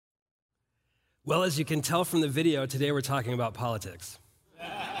Well, as you can tell from the video, today we're talking about politics.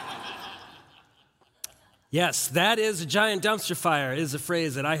 Yes, that is a giant dumpster fire is a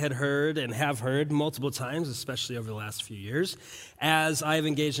phrase that I had heard and have heard multiple times, especially over the last few years, as I've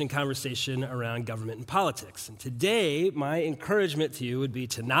engaged in conversation around government and politics. And today, my encouragement to you would be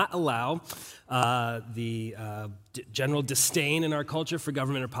to not allow the general disdain in our culture for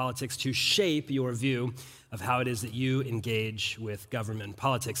government or politics to shape your view of how it is that you engage with government and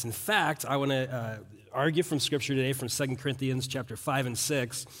politics. In fact, I want to argue from Scripture today from 2 Corinthians chapter 5 and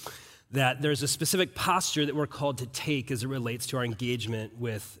 6, that there's a specific posture that we're called to take as it relates to our engagement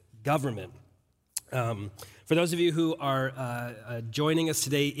with government. For those of you who are joining us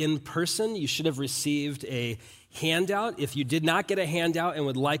today in person, you should have received a handout. If you did not get a handout and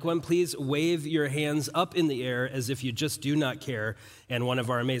would like one, please wave your hands up in the air as if you just do not care, and one of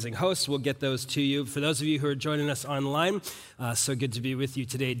our amazing hosts will get those to you. For those of you who are joining us online, so good to be with you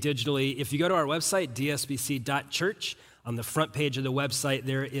today digitally. If you go to our website, dsbc.church, on the front page of the website,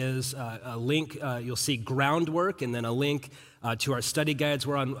 there is a link. You'll see groundwork and then a link to our study guides.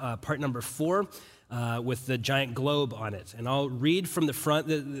 We're on part number 4 with the giant globe on it. And I'll read from the front.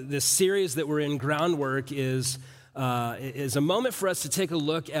 This series that we're in, Groundwork, is a moment for us to take a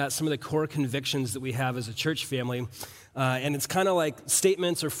look at some of the core convictions that we have as a church family. And it's kind of like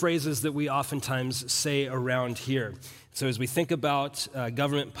statements or phrases that we oftentimes say around here. So as we think about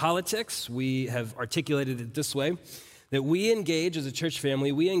government politics, we have articulated it this way: that we engage as a church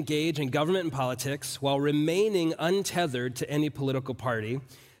family, we engage in government and politics while remaining untethered to any political party,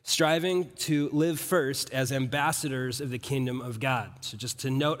 striving to live first as ambassadors of the kingdom of God. So just to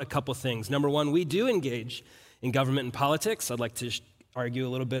note a couple things. Number one, we do engage in government and politics. I'd like to argue a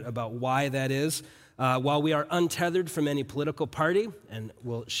little bit about why that is. While we are untethered from any political party, and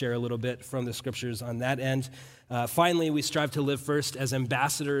we'll share a little bit from the scriptures on that end. Finally, we strive to live first as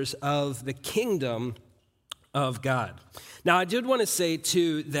ambassadors of the kingdom of God. Now, I did want to say,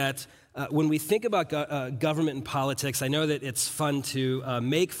 too, that when we think about government and politics, I know that it's fun to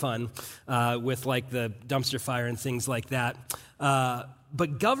make fun with, like, the dumpster fire and things like that.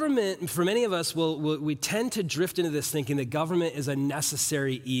 But government, for many of us, we tend to drift into this thinking that government is a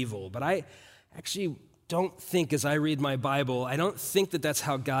necessary evil. But I actually don't think, as I read my Bible, I don't think that that's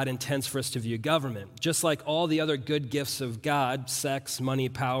how God intends for us to view government. Just like all the other good gifts of God, sex, money,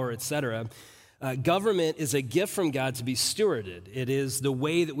 power, etc., government is a gift from God to be stewarded. It is the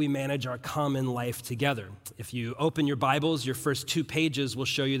way that we manage our common life together. If you open your Bibles, your first 2 pages will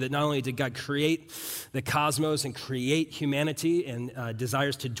show you that not only did God create the cosmos and create humanity and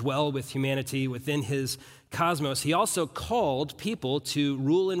desires to dwell with humanity within his cosmos, he also called people to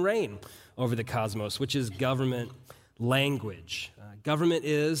rule and reign over the cosmos, which is government language. Government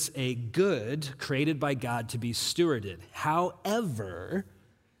is a good created by God to be stewarded. However,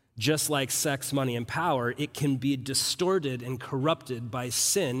 just like sex, money, and power, it can be distorted and corrupted by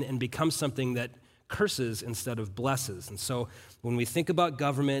sin and become something that curses instead of blesses. And so when we think about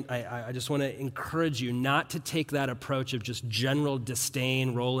government, I just want to encourage you not to take that approach of just general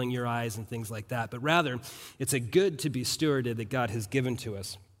disdain, rolling your eyes and things like that, but rather it's a good to be stewarded that God has given to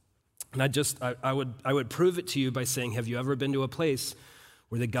us. And I would prove it to you by saying, have you ever been to a place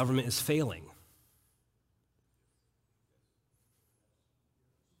where the government is failing?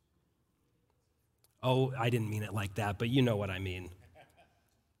 Oh, I didn't mean it like that, but you know what I mean.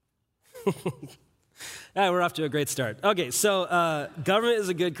 We're off to a great start. Okay, so government is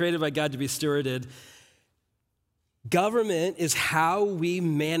a good created by God to be stewarded. Government is how we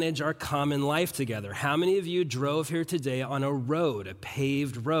manage our common life together. How many of you drove here today on a road, a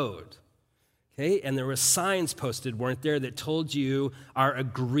paved road? Okay, and there were signs posted, weren't there, that told you our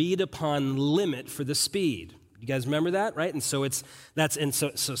agreed upon limit for the speed. You guys remember that, right? And so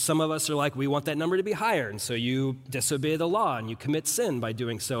so some of us are like, we want that number to be higher, and so you disobey the law and you commit sin by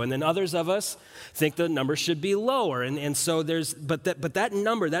doing so. And then others of us think the number should be lower, and so but that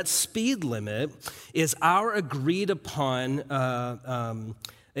number, that speed limit, is our agreed upon.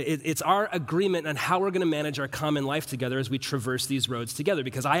 It's our agreement on how we're going to manage our common life together as we traverse these roads together.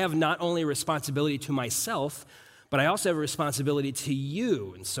 Because I have not only a responsibility to myself, but I also have a responsibility to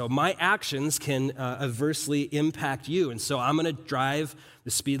you. And so my actions can adversely impact you. And so I'm going to drive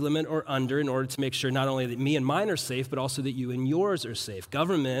the speed limit or under in order to make sure not only that me and mine are safe, but also that you and yours are safe.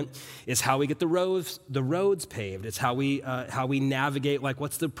 Government is how we get the roads paved. It's how we navigate, like,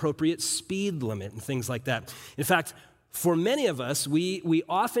 what's the appropriate speed limit and things like that. In fact, for many of us, we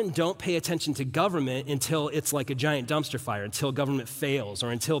often don't pay attention to government until it's like a giant dumpster fire, until government fails, or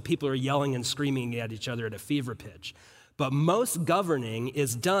until people are yelling and screaming at each other at a fever pitch. But most governing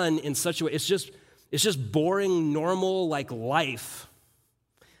is done in such a way, it's just boring, normal, like, life.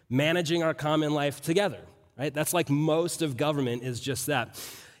 managing our common life together, right? That's like most of government is just that.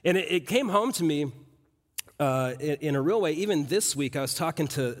 And it came home to me in a real way. Even this week, I was talking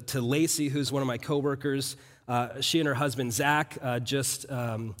to Lacey, who's one of my coworkers. She and her husband, Zach, just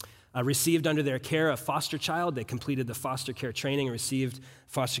received under their care a foster child. They completed the foster care training and received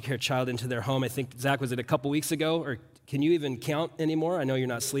foster care child into their home. I think, Zach, was it a couple weeks ago? Or can you even count anymore? I know you're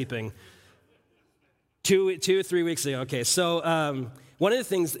not sleeping. 2 or 3 weeks ago. Okay, so one of the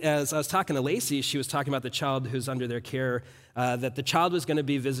things, as I was talking to Lacey, she was talking about the child who's under their care, that the child was going to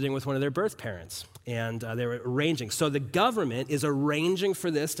be visiting with one of their birth parents, and they were arranging. So the government is arranging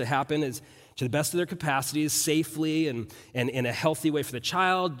for this to happen to the best of their capacities, safely and in a healthy way for the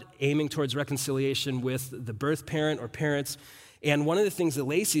child, aiming towards reconciliation with the birth parent or parents. And one of the things that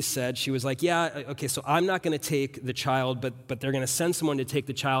Lacey said, she was like, yeah, okay, so I'm not going to take the child, but they're going to send someone to take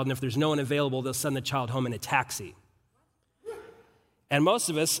the child, and if there's no one available, they'll send the child home in a taxi. And most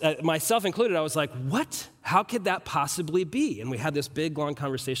of us, myself included, I was like, what? How could that possibly be? And we had this big, long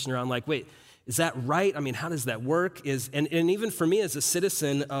conversation around like, wait, is that right? I mean, how does that work? And even for me as a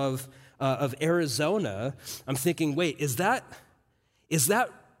citizen of Arizona, I'm thinking, wait, is that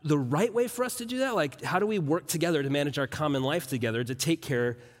the right way for us to do that? Like, how do we work together to manage our common life together to take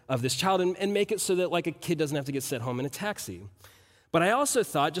care of this child and make it so that like a kid doesn't have to get sent home in a taxi? But I also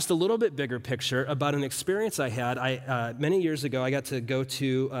thought just a little bit bigger picture about an experience I had. Many years ago, I got to go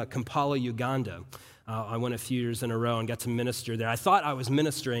to Kampala, Uganda. I went a few years in a row and got to minister there. I thought I was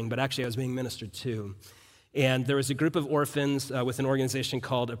ministering, but actually I was being ministered to. And there was a group of orphans with an organization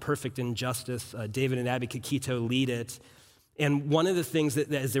called A Perfect Injustice. David and Abby Kikito lead it. And one of the things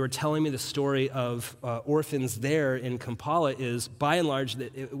that as they were telling me the story of orphans there in Kampala is, by and large,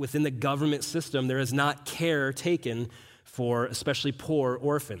 that within the government system, there is not care taken for especially poor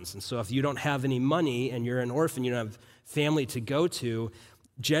orphans. And so if you don't have any money and you're an orphan, you don't have family to go to,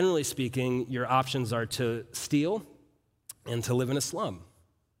 generally speaking, your options are to steal and to live in a slum.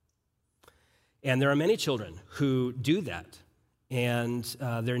 And there are many children who do that. And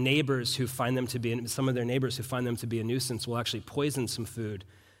their neighbors who find them to be, some of their neighbors who find them to be a nuisance will actually poison some food,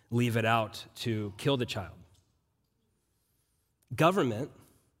 leave it out to kill the child. Government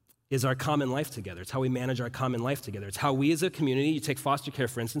is our common life together. It's how we manage our common life together. It's how we as a community, you take foster care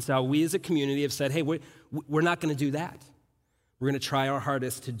for instance, how we as a community have said, hey, we're not going to do that. We're going to try our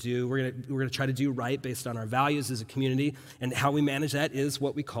hardest to do, we're going to try to do right based on our values as a community, and how we manage that is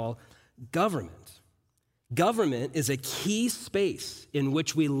what we call government. Government is a key space in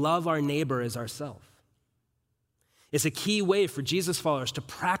which we love our neighbor as ourselves. It's a key way for Jesus followers to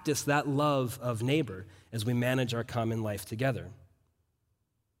practice that love of neighbor as we manage our common life together.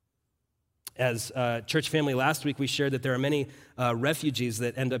 As a church family last week, we shared that there are many refugees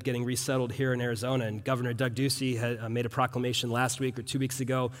that end up getting resettled here in Arizona, and Governor Doug Ducey had made a proclamation last week or 2 weeks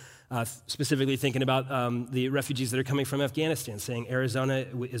ago, specifically thinking about the refugees that are coming from Afghanistan, saying Arizona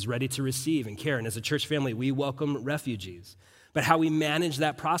is ready to receive and care. And as a church family, we welcome refugees. But how we manage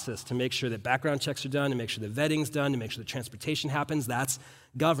that process to make sure that background checks are done, to make sure the vetting's done, to make sure the transportation happens, that's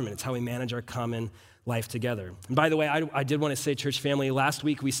government. It's how we manage our common life together. And by the way, I did want to say, church family, last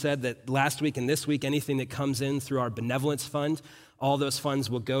week we said that last week and this week, anything that comes in through our benevolence fund, all those funds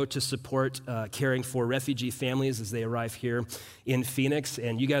will go to support caring for refugee families as they arrive here in Phoenix.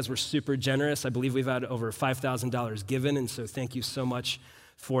 And you guys were super generous. I believe we've had over $5,000 given, and so thank you so much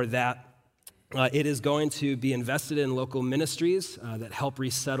for that. It is going to be invested in local ministries that help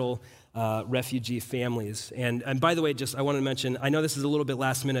resettle refugee families. And by the way, just I want to mention, I know this is a little bit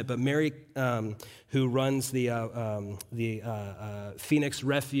last minute, but Mary, who runs the Phoenix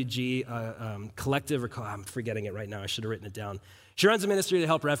Refugee Collective, I'm forgetting it right now, I should have written it down. She runs a ministry to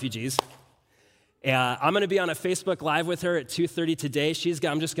help refugees. I'm going to be on a Facebook Live with her at 2:30 today.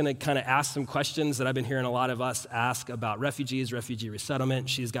 I'm just going to kind of ask some questions that I've been hearing a lot of us ask about refugees, refugee resettlement.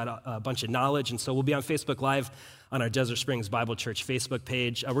 She's got a bunch of knowledge, and so we'll be on Facebook Live on our Desert Springs Bible Church Facebook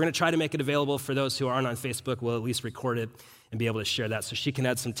page. We're going to try to make it available for those who aren't on Facebook. We'll at least record it and be able to share that so she can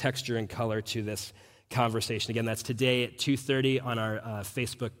add some texture and color to this conversation. Again, that's today at 2:30 on our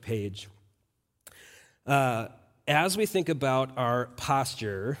Facebook page. As we think about our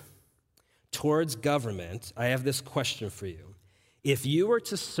posture towards government, I have this question for you. If you were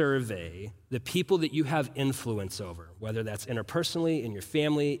to survey the people that you have influence over, whether that's interpersonally, in your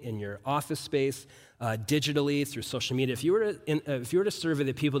family, in your office space, digitally, through social media, if you were to survey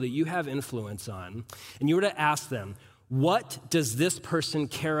the people that you have influence on, and you were to ask them, what does this person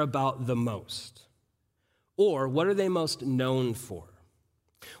care about the most? Or what are they most known for?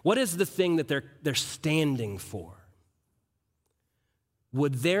 What is the thing that they're standing for?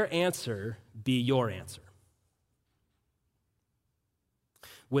 Would their answer be your answer?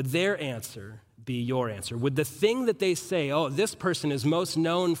 would their answer be your answer? Would the thing that they say, oh, this person is most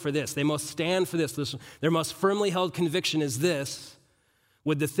known for this, they most stand for this, their most firmly held conviction is this,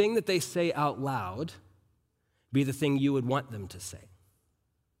 would the thing that they say out loud be the thing you would want them to say?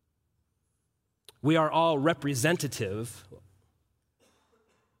 We are all representative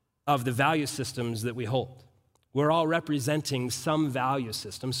of the value systems that we hold. We're all representing some value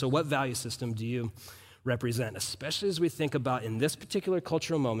system. So what value system do you represent? Especially as we think about, in this particular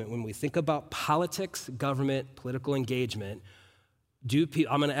cultural moment, when we think about politics, government, political engagement, I'm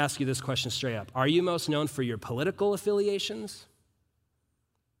going to ask you this question straight up. Are you most known for your political affiliations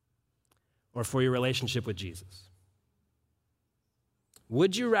or for your relationship with Jesus?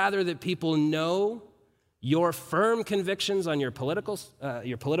 Would you rather that people know your firm convictions on your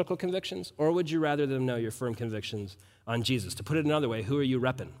political convictions, or would you rather them know your firm convictions on Jesus? To put it another way, who are you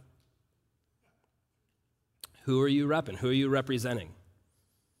repping? Who are you repping? Who are you representing?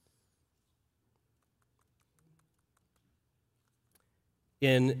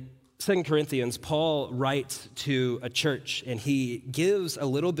 In 2 Corinthians, Paul writes to a church, and he gives a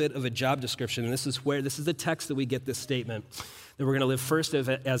little bit of a job description. And this is the text that we get this statement, that we're going to live first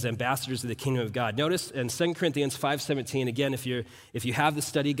as ambassadors of the kingdom of God. Notice in 2 Corinthians 5:17, again, if you have the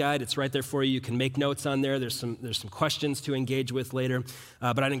study guide, it's right there for you. You can make notes on there. There's some questions to engage with later.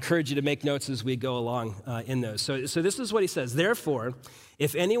 But I'd encourage you to make notes as we go along in those. So this is what he says. Therefore,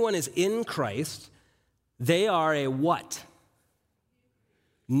 if anyone is in Christ, they are a what?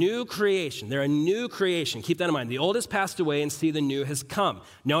 New creation. They're a new creation. Keep that in mind. The old has passed away and see the new has come.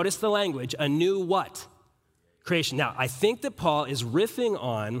 Notice the language, a new what? Creation. Now, I think that Paul is riffing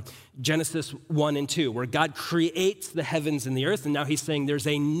on Genesis 1 and 2, where God creates the heavens and the earth, and now he's saying there's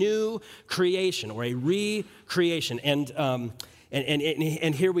a new creation or a recreation.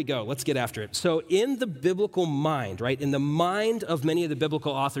 And here we go. Let's get after it. So in the biblical mind, right, in the mind of many of the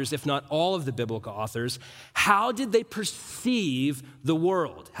biblical authors, if not all of the biblical authors, how did they perceive the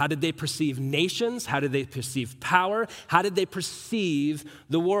world? How did they perceive nations? How did they perceive power? How did they perceive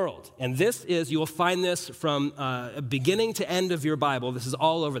the world? And this is, you will find this from beginning to end of your Bible. This is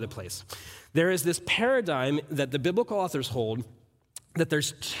all over the place. There is this paradigm that the biblical authors hold that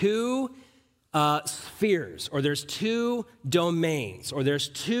there's two spheres, or there's two domains, or there's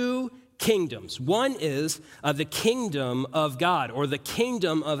two kingdoms. One is the kingdom of God, or the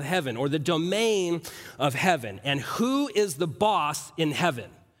kingdom of heaven, or the domain of heaven. And who is the boss in heaven?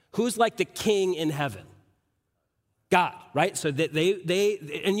 Who's like the king in heaven? God, right? So that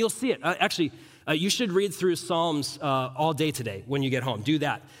they and you'll see it. You should read through Psalms all day today when you get home. Do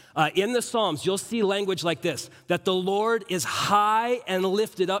that. In the Psalms, you'll see language like this, that the Lord is high and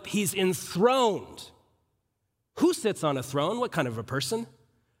lifted up. He's enthroned. Who sits on a throne? What kind of a person?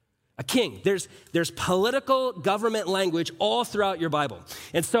 A king. There's political government language all throughout your Bible.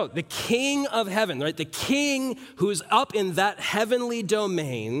 And so the king of heaven, right? The king who's up in that heavenly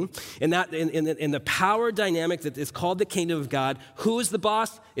domain, in the power dynamic that is called the kingdom of God, who is the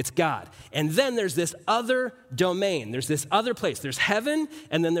boss? It's God. And then there's this other domain. There's this other place. There's heaven,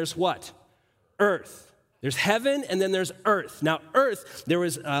 and then there's what? Earth. There's heaven, and then there's earth. Now, earth, there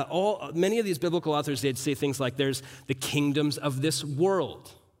was many of these biblical authors, they'd say things like there's the kingdoms of this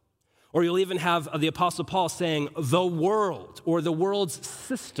world. Or you'll even have the Apostle Paul saying the world or the world's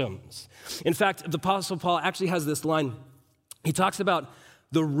systems. In fact, the Apostle Paul actually has this line. He talks about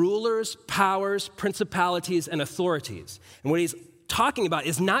the rulers, powers, principalities, and authorities. And what he's talking about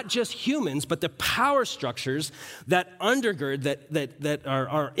is not just humans, but the power structures that undergird, that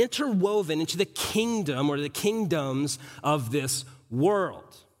are interwoven into the kingdom or the kingdoms of this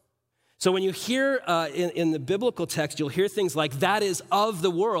world. So when you hear in the biblical text, you'll hear things like, that is of the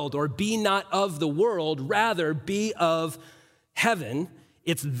world, or be not of the world, rather be of heaven.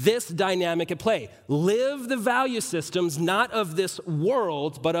 It's this dynamic at play. Live the value systems not of this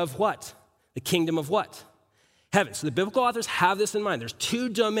world, but of what? The kingdom of what? Heaven. So the biblical authors have this in mind. There's two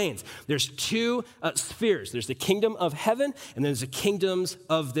domains. There's two spheres. There's the kingdom of heaven, and there's the kingdoms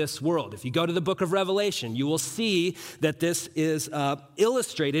of this world. If you go to the book of Revelation, you will see that this is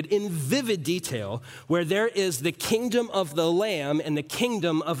illustrated in vivid detail, where there is the kingdom of the Lamb and the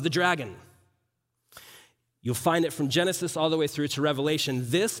kingdom of the dragon. You'll find it from Genesis all the way through to Revelation.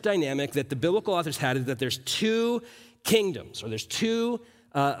 This dynamic that the biblical authors had is that there's two kingdoms, or there's two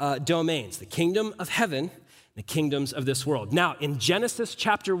domains, the kingdom of heaven, the kingdoms of this world. Now, in Genesis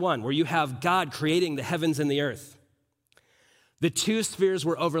chapter 1, where you have God creating the heavens and the earth, the two spheres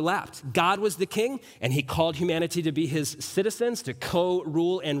were overlapped. God was the king, and he called humanity to be his citizens, to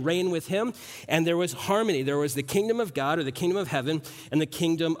co-rule and reign with him. And there was harmony. There was the kingdom of God, or the kingdom of heaven, and the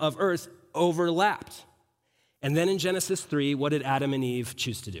kingdom of earth overlapped. And then in Genesis 3, what did Adam and Eve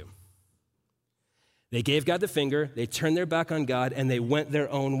choose to do? They gave God the finger, they turned their back on God, and they went their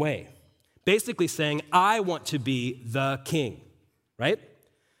own way. Basically saying, I want to be the king, right?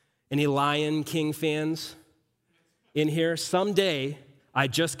 Any Lion King fans in here? Someday, I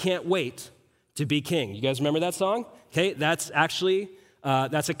just can't wait to be king. You guys remember that song? Okay, that's actually,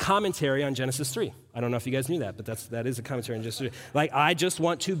 that's a commentary on Genesis 3. I don't know if you guys knew that, but that is a commentary on Genesis 3. Like, I just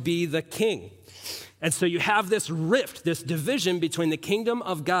want to be the king. And so you have this rift, this division between the kingdom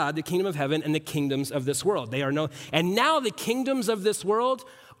of God, the kingdom of heaven, and the kingdoms of this world. And now the kingdoms of this world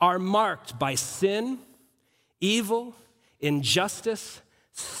are marked by sin, evil, injustice,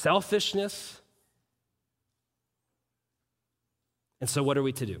 selfishness. And so what are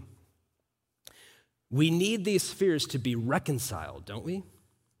we to do? We need these spheres to be reconciled, don't we?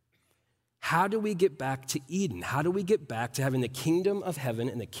 How do we get back to Eden? How do we get back to having the kingdom of heaven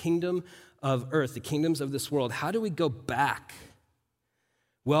and the kingdom of earth, the kingdoms of this world? How do we go back?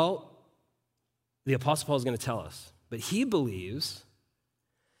 Well, the Apostle Paul is going to tell us, but he believes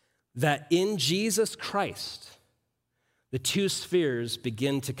that in Jesus Christ, the two spheres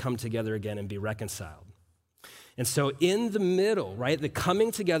begin to come together again and be reconciled. And so in the middle, right, the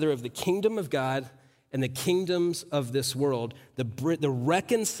coming together of the kingdom of God and the kingdoms of this world, the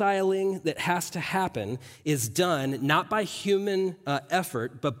reconciling that has to happen is done not by human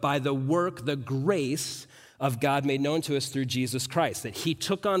effort, but by the work, the grace of God made known to us through Jesus Christ, that he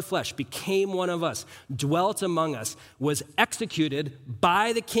took on flesh, became one of us, dwelt among us, was executed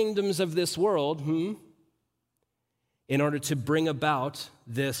by the kingdoms of this world in order to bring about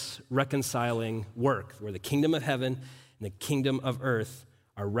this reconciling work, where the kingdom of heaven and the kingdom of earth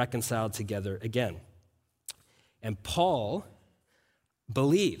are reconciled together again. And Paul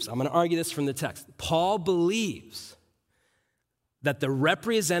believes, I'm going to argue this from the text, Paul believes that the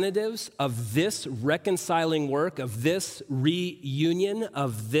representatives of this reconciling work, of this reunion,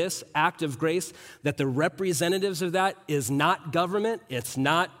 of this act of grace, that the representatives of that is not government, it's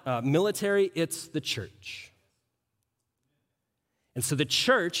not military, it's the church. And so the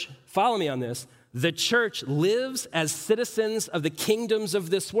church, follow me on this, the church lives as citizens of the kingdoms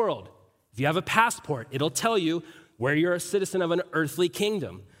of this world. If you have a passport, it'll tell you where you're a citizen of an earthly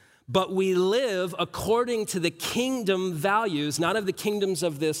kingdom. But we live according to the kingdom values, not of the kingdoms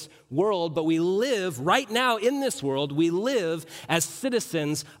of this world, but we live right now in this world, we live as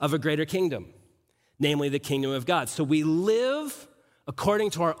citizens of a greater kingdom, namely the kingdom of God. So we live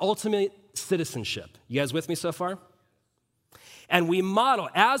according to our ultimate citizenship. You guys with me so far? And we model,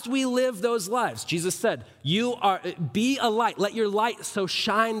 as we live those lives, Jesus said, be a light, let your light so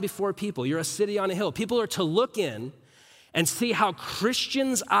shine before people. You're a city on a hill. People are to look in and see how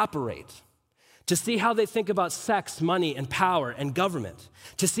Christians operate, to see how they think about sex, money, and power, and government,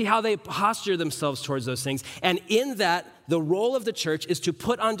 to see how they posture themselves towards those things. And in that, the role of the church is to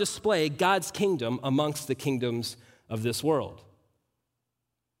put on display God's kingdom amongst the kingdoms of this world.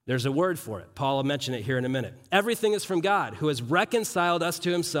 There's a word for it. Paul will mention it here in a minute. Everything is from God, who has reconciled us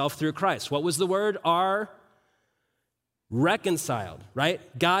to himself through Christ. What was the word? Reconciled, right?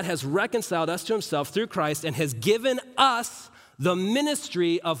 God has reconciled us to himself through Christ and has given us the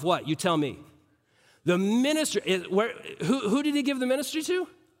ministry of what? You tell me. The ministry, who did he give the ministry to?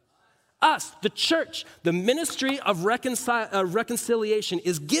 Us, the church. The ministry of reconciliation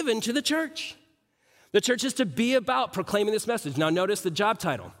is given to the church. The church is to be about proclaiming this message. Now notice the job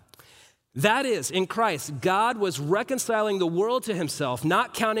title. That is, in Christ, God was reconciling the world to himself,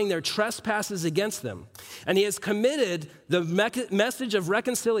 not counting their trespasses against them. And he has committed the message of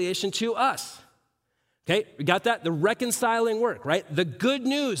reconciliation to us. Okay, we got that? The reconciling work, right? The good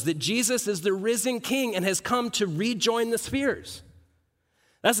news that Jesus is the risen king and has come to rejoin the spheres.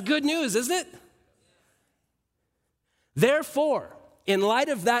 That's good news, isn't it? Therefore, in light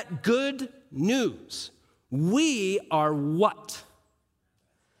of that good news, we are what?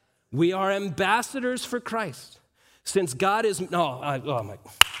 We are ambassadors for Christ. Since God is,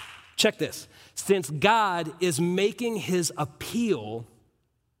 check this. Since God is making his appeal,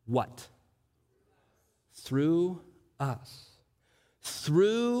 what? Through us.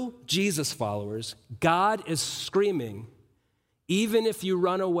 Through Jesus followers, God is screaming, even if you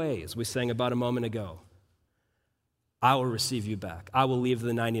run away, as we sang about a moment ago, I will receive you back. I will leave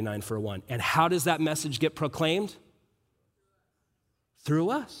the 99 for one. And how does that message get proclaimed?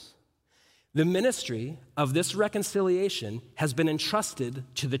 Through us. The ministry of this reconciliation has been entrusted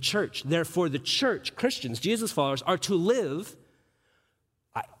to the church. Therefore, the church, Christians, Jesus followers, are to live,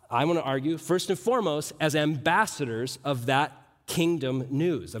 I want to argue, first and foremost, as ambassadors of that kingdom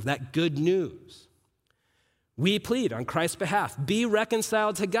news, of that good news. We plead on Christ's behalf, be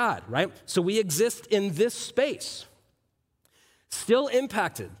reconciled to God, right? So we exist in this space, still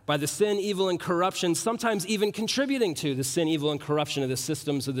impacted by the sin, evil, and corruption, sometimes even contributing to the sin, evil, and corruption of the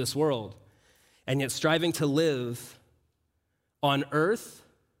systems of this world, and yet striving to live on earth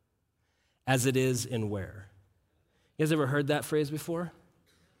as it is in where? You guys ever heard that phrase before?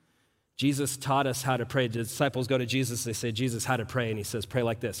 Jesus taught us how to pray. The disciples go to Jesus, they say, Jesus, how to pray? And he says, pray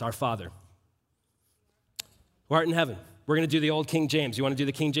like this, Our Father, who art in heaven. We're going to do the old King James. You want to do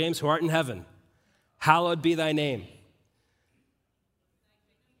the King James? Who art in heaven, hallowed be thy name.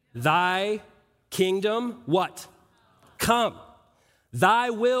 Thy kingdom, what? Come.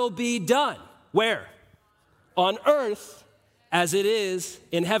 Thy will be done. Where? On earth as it is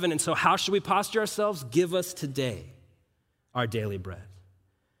in heaven. And so how should we posture ourselves? Give us today our daily bread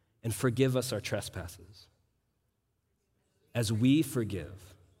and forgive us our trespasses as we forgive,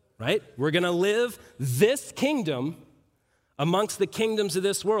 right? We're going to live this kingdom amongst the kingdoms of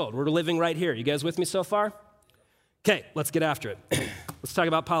this world. We're living right here. You guys with me so far? Okay, let's get after it. Let's talk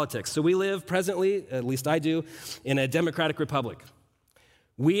about politics. So we live presently, at least I do, in a democratic republic.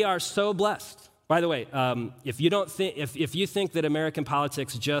 We are so blessed. By the way, if you think that American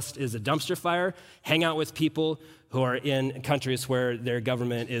politics just is a dumpster fire, hang out with people who are in countries where their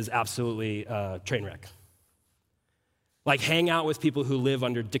government is absolutely a train wreck. Like hang out with people who live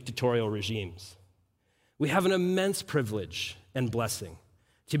under dictatorial regimes. We have an immense privilege and blessing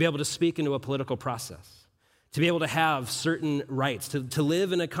to be able to speak into a political process, to be able to have certain rights, to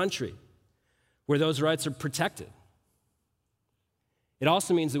live in a country where those rights are protected. It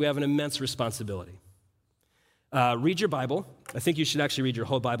also means that we have an immense responsibility. Read your Bible. I think you should actually read your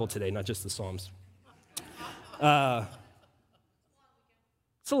whole Bible today, not just the Psalms.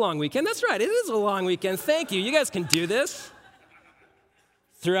 It's a long weekend. That's right. It is a long weekend. Thank you. You guys can do this.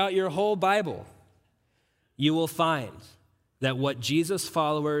 Throughout your whole Bible, you will find that what Jesus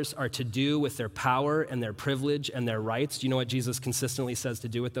followers are to do with their power and their privilege and their rights, do you know what Jesus consistently says to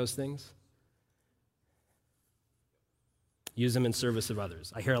do with those things? Use them in service of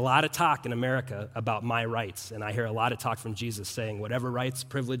others. I hear a lot of talk in America about my rights, and I hear a lot of talk from Jesus saying, whatever rights,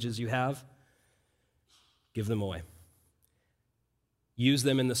 privileges you have, give them away. Use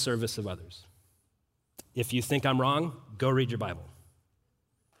them in the service of others. If you think I'm wrong, go read your Bible.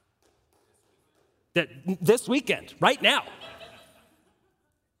 This weekend, right now.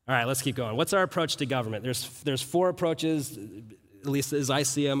 All right, let's keep going. What's our approach to government? There's four approaches, at least as I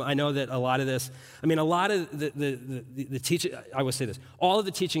see them. I know that a lot of this, a lot of the teaching, I would say this, all of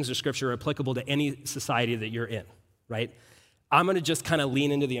the teachings of Scripture are applicable to any society that you're in, right? I'm going to just kind of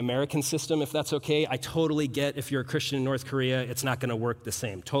lean into the American system, if that's okay. I totally get if you're a Christian in North Korea, it's not going to work the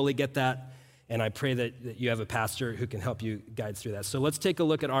same. Totally get that, and I pray that you have a pastor who can help you guide through that. So let's take a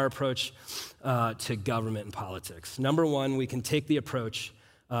look at our approach to government and politics. Number one, we can take the approach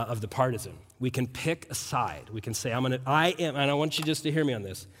of the partisan. We can pick a side. We can say, I am, and I want you just to hear me on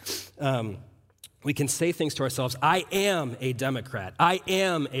this. We can say things to ourselves, I am a Democrat. I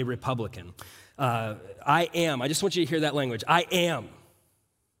am a Republican. I am. I just want you to hear that language. I am.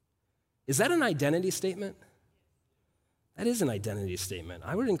 Is that an identity statement? That is an identity statement.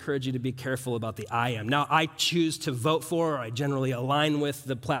 I would encourage you to be careful about the I am. Now, I choose to vote for, or I generally align with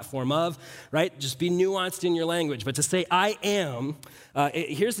the platform of, right? Just be nuanced in your language. But to say I am,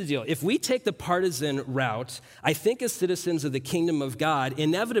 here's the deal. If we take the partisan route, I think as citizens of the kingdom of God,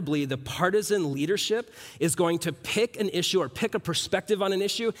 inevitably the partisan leadership is going to pick an issue or pick a perspective on an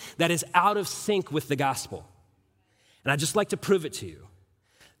issue that is out of sync with the gospel. And I'd just like to prove it to you.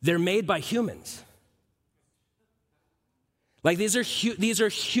 They're made by humans. Like these are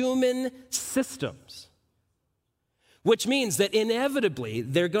human systems, which means that inevitably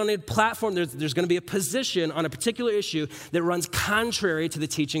they're going to platform, there's going to be a position on a particular issue that runs contrary to the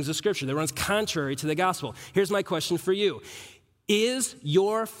teachings of Scripture, that runs contrary to the gospel. Here's my question for you. Is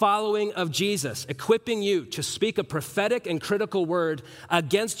your following of Jesus equipping you to speak a prophetic and critical word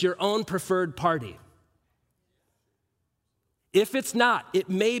against your own preferred party? If it's not, it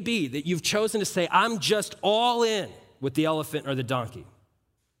may be that you've chosen to say, I'm just all in with the elephant or the donkey.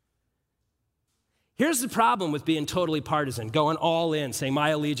 Here's the problem with being totally partisan, going all in, saying my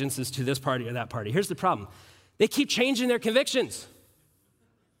allegiance is to this party or that party. Here's the problem. They keep changing their convictions.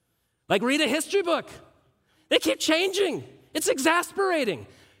 Like read a history book. They keep changing. It's exasperating.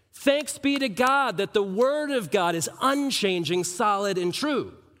 Thanks be to God that the Word of God is unchanging, solid, and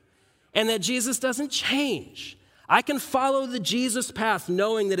true, and that Jesus doesn't change. I can follow the Jesus path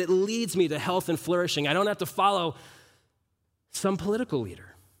knowing that it leads me to health and flourishing. I don't have to follow some political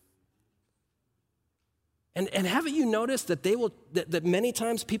leader. And haven't you noticed that that many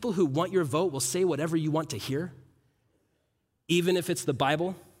times people who want your vote will say whatever you want to hear, even if it's the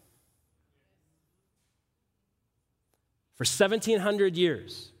Bible? For 1,700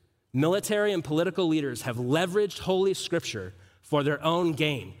 years, military and political leaders have leveraged Holy Scripture for their own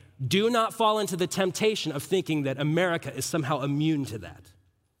gain. Do not fall into the temptation of thinking that America is somehow immune to that.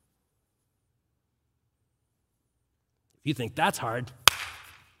 If you think that's hard,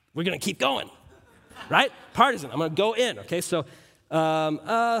 we're going to keep going, right? Partisan. I'm going to go in, okay? So,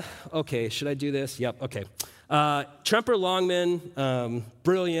 okay, should I do this? Yep, okay. Tremper Longman,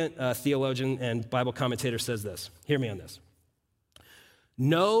 brilliant theologian and Bible commentator, says this. Hear me on this.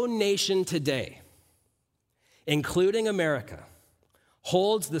 No nation today, including America,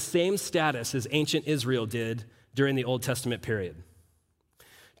 holds the same status as ancient Israel did during the Old Testament period.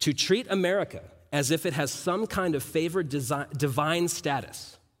 To treat America as if it has some kind of favored divine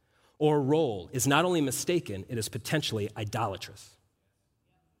status or role is not only mistaken, it is potentially idolatrous.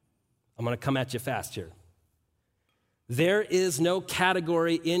 I'm going to come at you fast here. There is no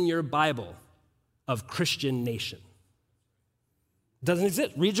category in your Bible of Christian nation. It doesn't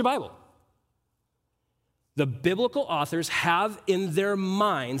exist. Read your Bible. The biblical authors have in their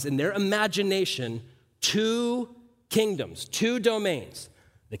minds, in their imagination, two kingdoms, two domains,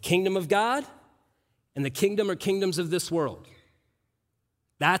 the kingdom of God and the kingdom or kingdoms of this world.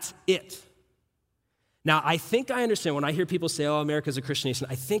 That's it. Now, I think I understand when I hear people say, oh, America's a Christian nation.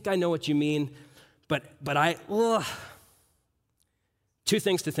 I think I know what you mean, but two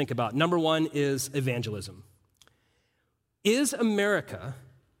things to think about. Number one is evangelism. Is America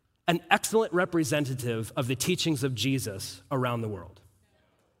an excellent representative of the teachings of Jesus around the world?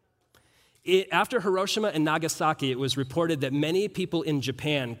 After Hiroshima and Nagasaki, it was reported that many people in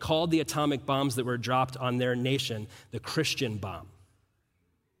Japan called the atomic bombs that were dropped on their nation the Christian bomb.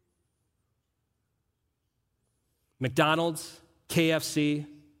 McDonald's, KFC,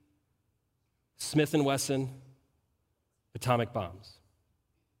 Smith & Wesson, atomic bombs.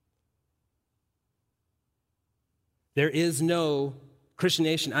 There is no Christian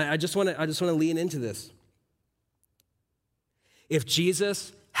nation. I just want to lean into this. If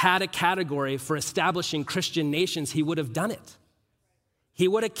Jesus had a category for establishing Christian nations, he would have done it. He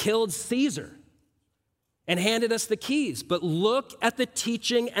would have killed Caesar and handed us the keys. But look at the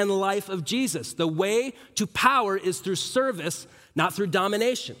teaching and life of Jesus. The way to power is through service, not through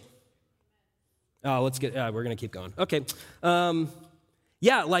domination. Oh, we're going to keep going. Okay.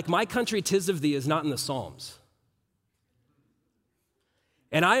 Like my country, 'tis of thee is not in the Psalms.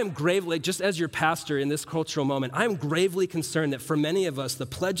 And I am gravely, just as your pastor in this cultural moment, I am gravely concerned that for many of us, the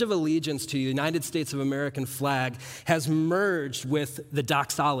Pledge of Allegiance to the United States of American flag has merged with the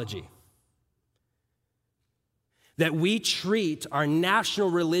doxology. That we treat our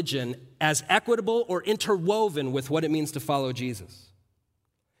national religion as equitable or interwoven with what it means to follow Jesus.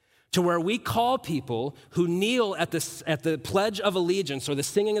 To where we call people who kneel at the Pledge of Allegiance or the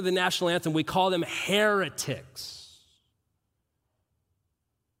singing of the national anthem, we call them heretics.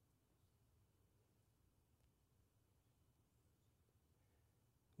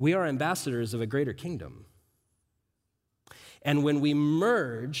 We are ambassadors of a greater kingdom. And when we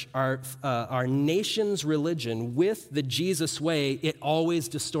merge our nation's religion with the Jesus way, it always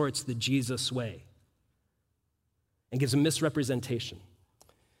distorts the Jesus way and gives a misrepresentation.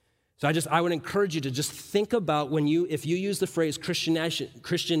 So I would encourage you to just think about if you use the phrase Christian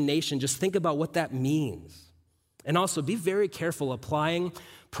nation, just think about what that means. And also be very careful applying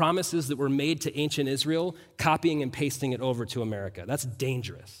promises that were made to ancient Israel, copying and pasting it over to America. That's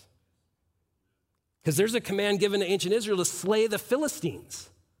dangerous. Because there's a command given to ancient Israel to slay the Philistines.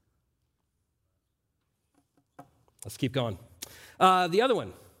 Let's keep going. The other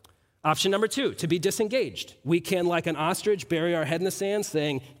one, option number 2, to be disengaged. We can, like an ostrich, bury our head in the sand,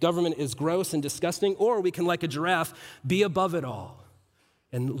 saying government is gross and disgusting, or we can, like a giraffe, be above it all.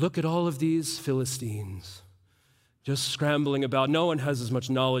 And look at all of these Philistines just scrambling about. No one has as much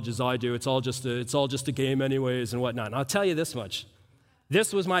knowledge as I do. It's all just a game anyways and whatnot. And I'll tell you this much.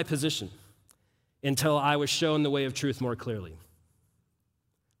 This was my position until I was shown the way of truth more clearly.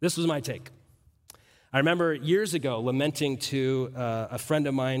 This was my take. I remember years ago lamenting to a friend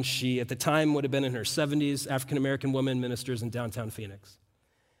of mine. She, at the time, would have been in her 70s, African-American woman, ministers in downtown Phoenix.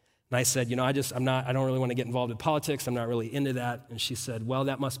 And I said, I don't really want to get involved in politics. I'm not really into that. And she said, well,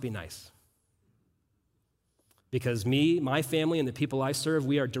 that must be nice. Because me, my family, and the people I serve,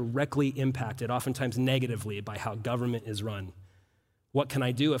 we are directly impacted, oftentimes negatively, by how government is run. What can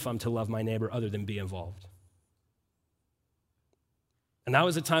I do if I'm to love my neighbor other than be involved? And that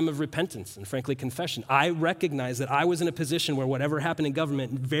was a time of repentance and, frankly, confession. I recognized that I was in a position where whatever happened in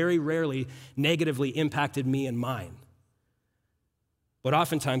government very rarely negatively impacted me and mine. But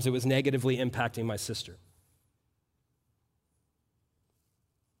oftentimes it was negatively impacting my sister.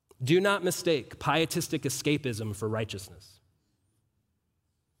 Do not mistake pietistic escapism for righteousness.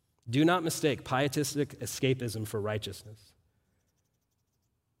 Do not mistake pietistic escapism for righteousness.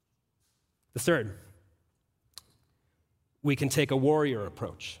 The third, we can take a warrior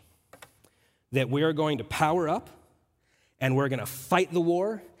approach, that we are going to power up and we're going to fight the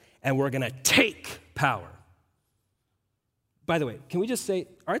war and we're going to take power. By the way, can we just say,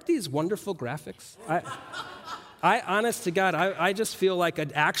 aren't these wonderful graphics? I honest to God, I just feel like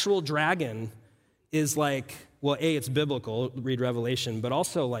an actual dragon is like, well, A, it's biblical, read Revelation, but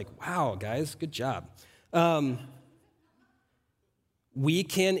also like, wow, guys, good job. We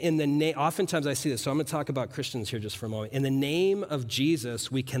can, in the name, oftentimes I see this, so I'm going to talk about Christians here just for a moment. In the name of Jesus,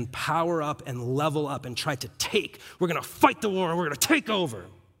 we can power up and level up and try to take. We're going to fight the war and we're going to take over.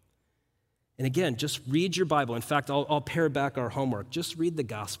 And again, just read your Bible. In fact, I'll pare back our homework. Just read the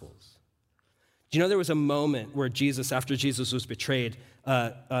Gospels. Do you know there was a moment where Jesus, after Jesus was betrayed,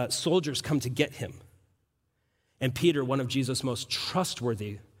 soldiers come to get him. And Peter, one of Jesus' most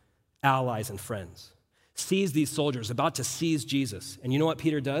trustworthy allies and friends, sees these soldiers about to seize Jesus. And you know what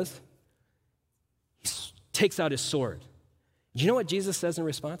Peter does? He takes out his sword. Do you know what Jesus says in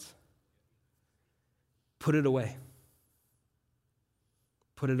response? Put it away.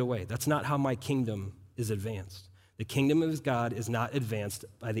 Put it away. That's not how my kingdom is advanced. The kingdom of God is not advanced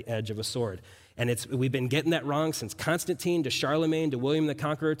by the edge of a sword. And we've been getting that wrong since Constantine to Charlemagne to William the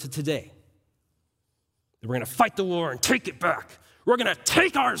Conqueror to today. We're going to fight the war and take it back. We're going to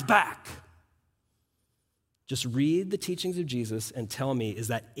take ours back. Just read the teachings of Jesus and tell me, is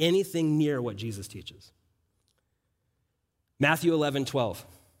that anything near what Jesus teaches? Matthew 11:12.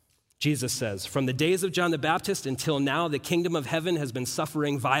 Jesus says, from the days of John the Baptist until now, the kingdom of heaven has been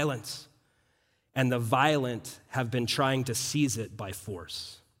suffering violence, and the violent have been trying to seize it by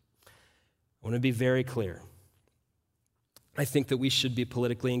force. I want to be very clear. I think that we should be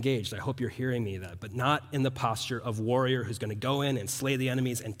politically engaged. I hope you're hearing me that, but not in the posture of warrior who's going to go in and slay the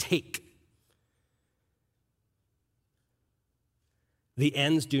enemies and take. The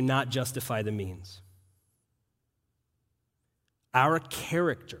ends do not justify the means. Our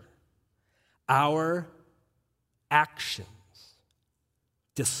character, our actions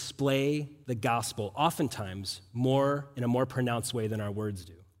display the gospel oftentimes in a more pronounced way than our words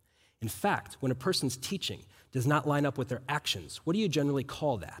do. In fact, when a person's teaching does not line up with their actions, what do you generally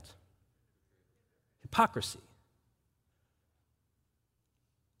call that? Hypocrisy.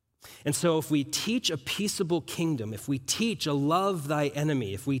 And so if we teach a peaceable kingdom, if we teach a love thy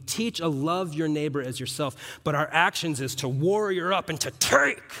enemy, if we teach a love your neighbor as yourself, but our actions is to warrior up and to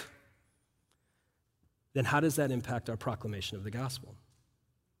take, then how does that impact our proclamation of the gospel?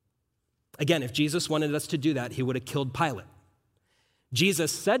 Again, if Jesus wanted us to do that, he would have killed Pilate.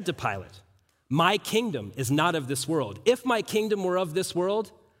 Jesus said to Pilate, my kingdom is not of this world. If my kingdom were of this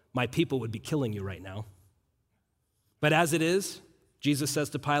world, my people would be killing you right now. But as it is, Jesus says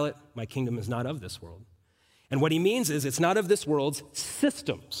to Pilate, my kingdom is not of this world. And what he means is it's not of this world's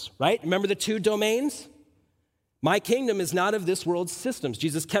systems, right? Remember the two domains? My kingdom is not of this world's systems.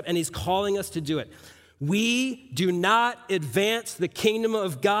 Jesus and he's calling us to do it. We do not advance the kingdom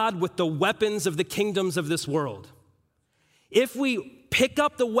of God with the weapons of the kingdoms of this world. If we pick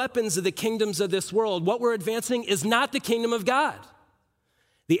up the weapons of the kingdoms of this world, what we're advancing is not the kingdom of God.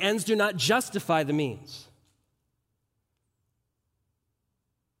 The ends do not justify the means.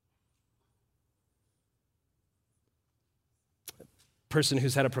 Person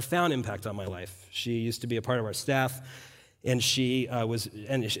who's had a profound impact on my life. She used to be a part of our staff, and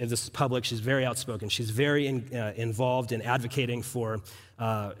this is public, she's very outspoken. She's very involved in advocating for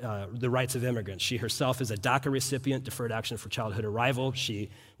the rights of immigrants. She herself is a DACA recipient, Deferred Action for Childhood Arrival. She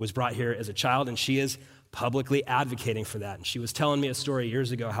was brought here as a child, and she is publicly advocating for that. And she was telling me a story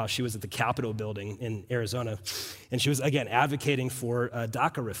years ago how she was at the Capitol building in Arizona, and she was, again, advocating for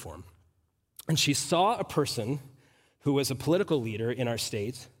DACA reform. And she saw a person who was a political leader in our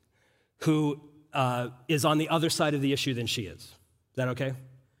state who is on the other side of the issue than she is. Is that okay?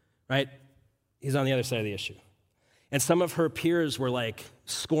 Right? He's on the other side of the issue. And some of her peers were like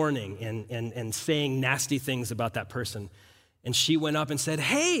scorning and saying nasty things about that person. And she went up and said,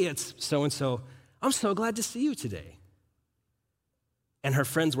 hey, it's so-and-so. I'm so glad to see you today. And her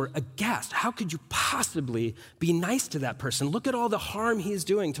friends were aghast. How could you possibly be nice to that person? Look at all the harm he's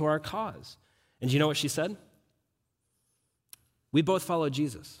doing to our cause. And do you know what she said? We both follow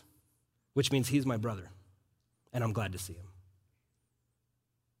Jesus, which means he's my brother, and I'm glad to see him.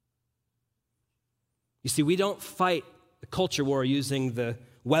 You see, we don't fight the culture war using the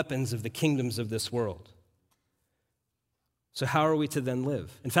weapons of the kingdoms of this world. So how are we to then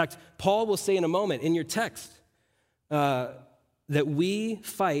live? In fact, Paul will say in a moment in your text that we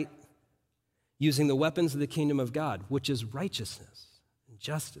fight using the weapons of the kingdom of God, which is righteousness and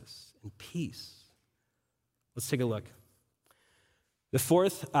justice and peace. Let's take a look. The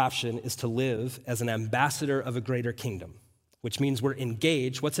fourth option is to live as an ambassador of a greater kingdom, which means we're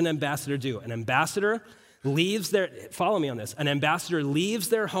engaged. What's an ambassador do? An ambassador follow me on this, an ambassador leaves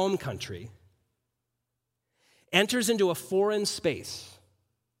their home country, enters into a foreign space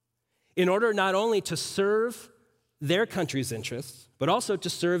in order not only to serve their country's interests, but also to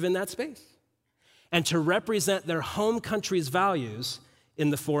serve in that space and to represent their home country's values in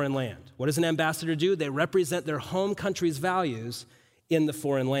the foreign land. What does an ambassador do? They represent their home country's values in the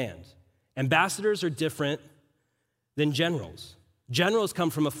foreign land. Ambassadors are different than generals. Generals come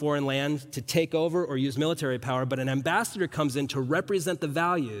from a foreign land to take over or use military power, but an ambassador comes in to represent the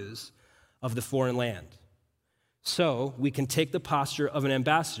values of the foreign land. So we can take the posture of an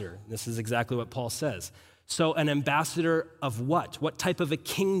ambassador. This is exactly what Paul says. So an ambassador of what? What type of a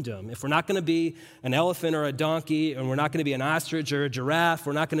kingdom? If we're not going to be an elephant or a donkey, and we're not going to be an ostrich or a giraffe,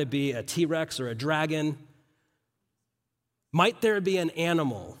 we're not going to be a T-Rex or a dragon, might there be an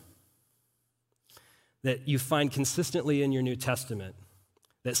animal that you find consistently in your New Testament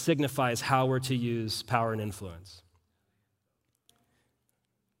that signifies how we're to use power and influence?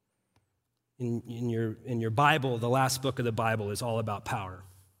 In your Bible, the last book of the Bible is all about power.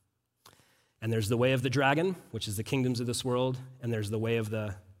 And there's the way of the dragon, which is the kingdoms of this world, and there's the way of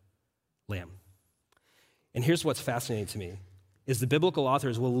the lamb. And here's what's fascinating to me, is the biblical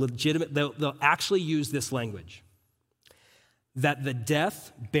authors they'll actually use this language, that the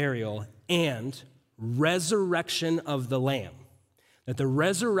death, burial, and resurrection of the Lamb, that the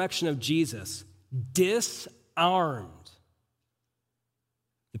resurrection of Jesus disarmed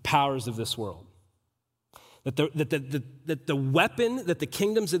the powers of this world. That the weapon that the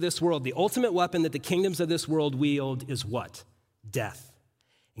kingdoms of this world, the ultimate weapon that the kingdoms of this world wield is what? Death.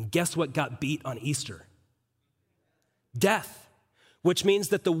 And guess what got beat on Easter? Death, which means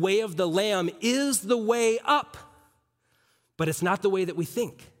that the way of the Lamb is the way up, but it's not the way that we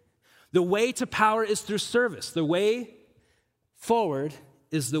think. The way to power is through service. The way forward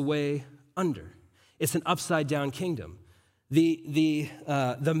is the way under. It's an upside-down kingdom. The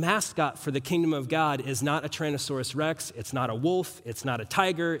mascot for the kingdom of God is not a Tyrannosaurus Rex. It's not a wolf. It's not a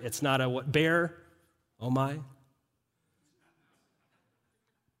tiger. It's not a bear. Oh my.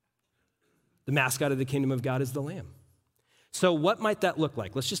 The mascot of the kingdom of God is the Lamb. So what might that look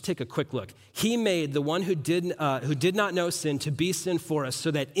like? Let's just take a quick look. He made the one who did not know sin to be sin for us,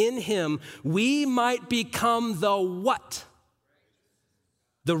 so that in him we might become the what?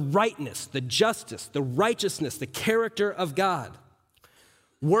 The rightness, the justice, the righteousness, the character of God.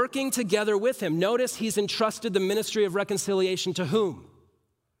 Working together with him. Notice he's entrusted the ministry of reconciliation to whom?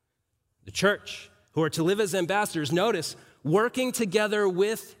 The church, who are to live as ambassadors. Notice, working together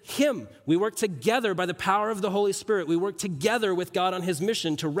with him. We work together by the power of the Holy Spirit. We work together with God on his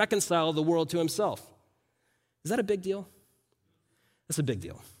mission to reconcile the world to himself. Is that a big deal? That's a big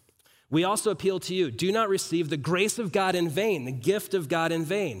deal. We also appeal to you, do not receive the grace of God in vain, the gift of God in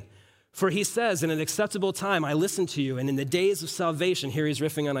vain. For he says, in an acceptable time I listened to you, and in the days of salvation, here he's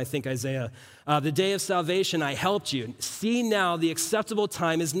riffing on, I think, Isaiah, the day of salvation I helped you. See now, the acceptable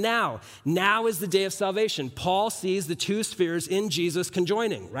time is now. Now is the day of salvation. Paul sees the two spheres in Jesus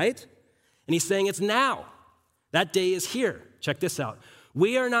conjoining, right? And he's saying it's now. That day is here. Check this out.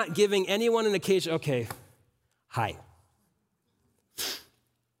 We are not giving anyone an occasion, okay, hi.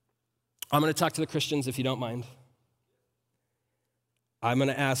 I'm going to talk to the Christians if you don't mind. I'm going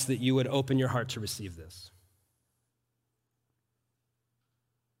to ask that you would open your heart to receive this.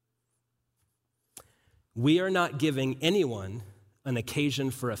 We are not giving anyone an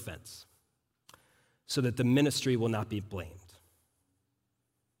occasion for offense so that the ministry will not be blamed.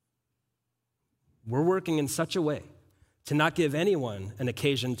 We're working in such a way to not give anyone an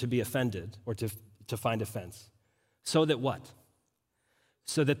occasion to be offended or to find offense. So that what?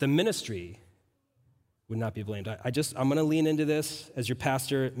 So that the ministry would not be blamed. I'm going to lean into this as your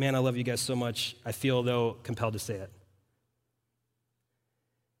pastor. Man, I love you guys so much. I feel, though, compelled to say it.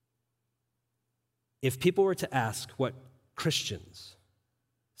 If people were to ask what Christians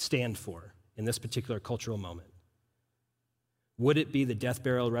stand for in this particular cultural moment, would it be the death,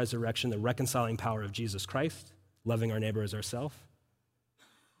 burial, resurrection, the reconciling power of Jesus Christ, loving our neighbor as ourselves?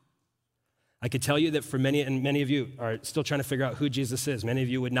 I could tell you that for many, and many of you are still trying to figure out who Jesus is. Many of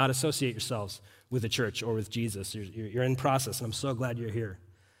you would not associate yourselves with the church or with Jesus. You're in process, and I'm so glad you're here.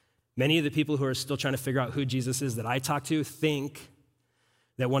 Many of the people who are still trying to figure out who Jesus is that I talk to think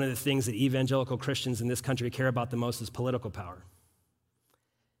that one of the things that evangelical Christians in this country care about the most is political power.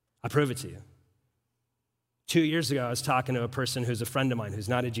 I prove it to you. 2 years ago, I was talking to a person who's a friend of mine who's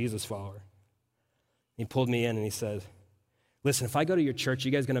not a Jesus follower. He pulled me in and he said, listen, if I go to your church, you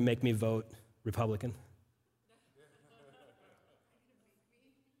guys going to make me vote Republican?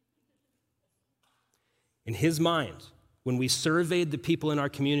 In his mind, when we surveyed the people in our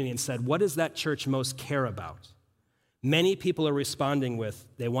community and said, what does that church most care about? Many people are responding with,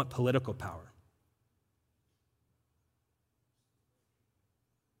 they want political power.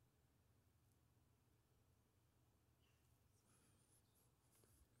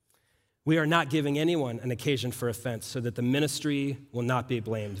 We are not giving anyone an occasion for offense so that the ministry will not be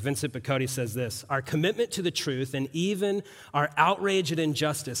blamed. Vincent Picotti says this, our commitment to the truth and even our outrage at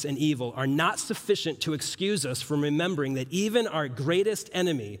injustice and evil are not sufficient to excuse us from remembering that even our greatest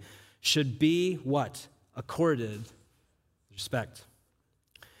enemy should be what? Accorded respect.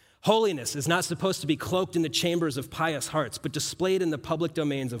 Holiness is not supposed to be cloaked in the chambers of pious hearts, but displayed in the public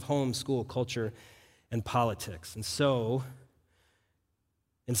domains of home, school, culture, and politics. And so,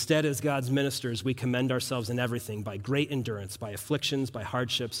 instead, as God's ministers, we commend ourselves in everything by great endurance, by afflictions, by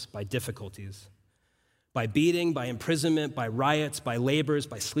hardships, by difficulties, by beating, by imprisonment, by riots, by labors,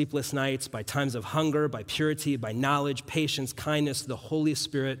 by sleepless nights, by times of hunger, by purity, by knowledge, patience, kindness, the Holy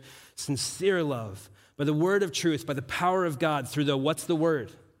Spirit, sincere love, by the word of truth, by the power of God through the, what's the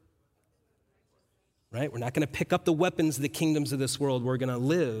word? Right? We're not going to pick up the weapons of the kingdoms of this world. We're going to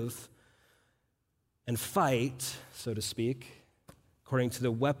live and fight, so to speak, according to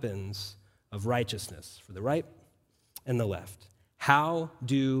the weapons of righteousness for the right and the left. How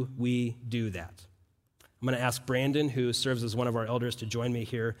do we do that? I'm going to ask Brandon, who serves as one of our elders, to join me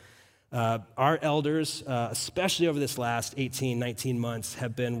here. Our elders, especially over this last 18, 19 months,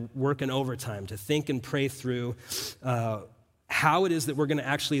 have been working overtime to think and pray through how it is that we're going to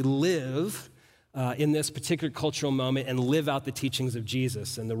actually live in this particular cultural moment and live out the teachings of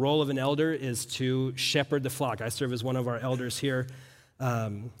Jesus. And the role of an elder is to shepherd the flock. I serve as one of our elders here.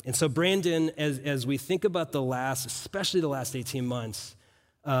 And so, Brandon, as we think about especially the last 18 months,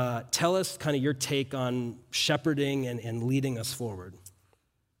 tell us kind of your take on shepherding and leading us forward.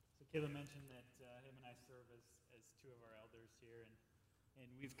 So Caleb mentioned that him and I serve as two of our elders here, and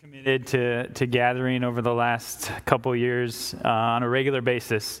we've committed to gathering over the last couple years on a regular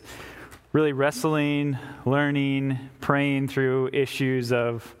basis, really wrestling, learning, praying through issues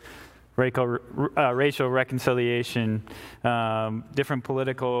of racial reconciliation, different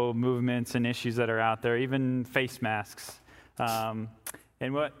political movements and issues that are out there, even face masks. And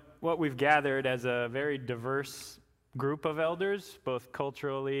what we've gathered as a very diverse group of elders, both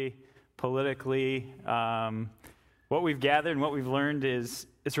culturally, politically, what we've gathered and what we've learned is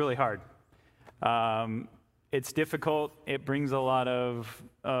it's really hard. It's difficult. It brings a lot of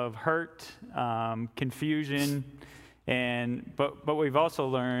hurt, confusion. But what we've also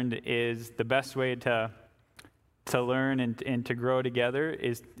learned is the best way to learn and to grow together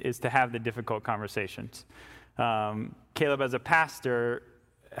is to have the difficult conversations. Caleb, as a pastor,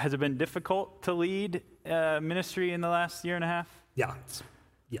 has it been difficult to lead ministry in the last year and a half? Yeah.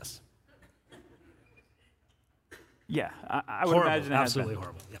 Yes. Yeah, I would imagine it has been. Absolutely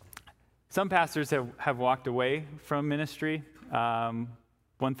horrible. Yeah. Some pastors have walked away from ministry. One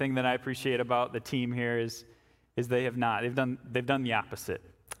thing that I appreciate about the team here is they have not. They've done the opposite.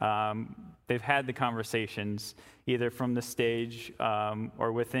 They've had the conversations either from the stage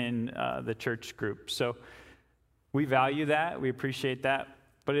or within the church group. So we value that. We appreciate that.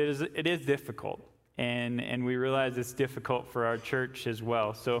 But it is difficult, and we realize it's difficult for our church as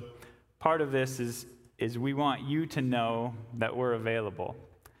well. So part of this is we want you to know that we're available.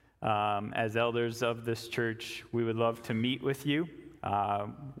 As elders of this church, we would love to meet with you.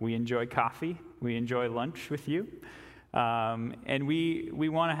 We enjoy coffee. We enjoy lunch with you. And we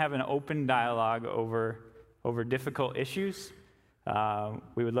want to have an open dialogue over difficult issues.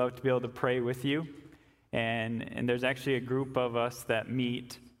 We would love to be able to pray with you. And there's actually a group of us that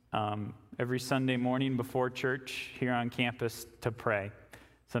meet every Sunday morning before church here on campus to pray.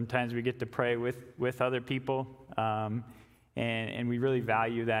 Sometimes we get to pray with other people, and we really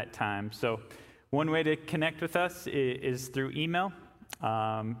value that time. So one way to connect with us is through email.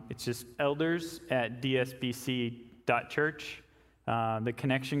 It's just elders@dsbc.church. The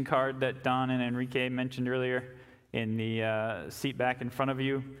connection card that Don and Enrique mentioned earlier in the seat back in front of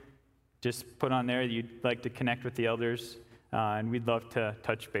you, just put on there you'd like to connect with the elders, and we'd love to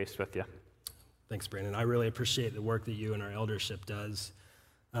touch base with you. Thanks, Brandon. I really appreciate the work that you and our eldership does.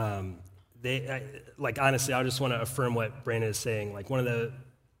 Honestly, I just want to affirm what Brandon is saying. Like, one of the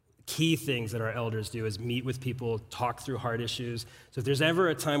key things that our elders do is meet with people, talk through hard issues. So if there's ever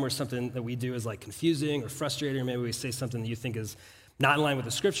a time where something that we do is like confusing or frustrating, or maybe we say something that you think is not in line with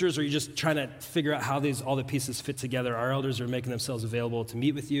the scriptures, or you're just trying to figure out how all the pieces fit together, our elders are making themselves available to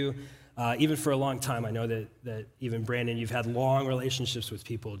meet with you. Even for a long time, I know that even Brandon, you've had long relationships with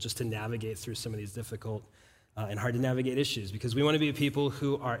people just to navigate through some of these difficult and hard to navigate issues, because we want to be people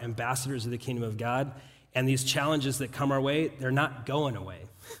who are ambassadors of the kingdom of God, and these challenges that come our way, they're not going away.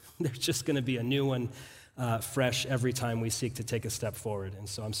 There's just going to be a new one fresh every time we seek to take a step forward. And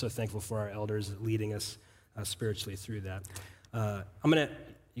so I'm so thankful for our elders leading us spiritually through that.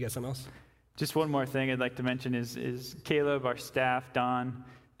 You got something else? Just one more thing I'd like to mention is Caleb, our staff, Don,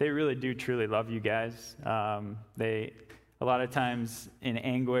 they really do truly love you guys. They, a lot of times in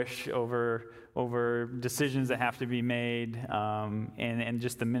anguish over decisions that have to be made, and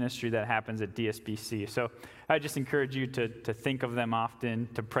just the ministry that happens at DSBC. So I just encourage you to think of them often,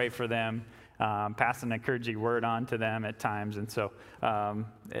 to pray for them, pass an encouraging word on to them at times. And so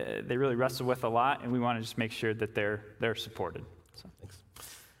they really wrestle with a lot, and we want to just make sure that they're supported. So. Thanks.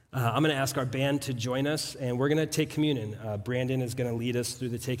 I'm going to ask our band to join us, and we're going to take communion. Brandon is going to lead us through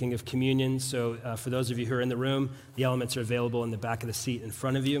the taking of communion. So for those of you who are in the room, the elements are available in the back of the seat in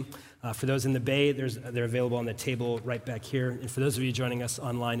front of you. For those in the bay, they're available on the table right back here. And for those of you joining us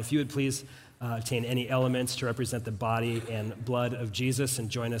online, if you would please obtain any elements to represent the body and blood of Jesus and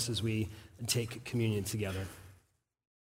join us as we take communion together.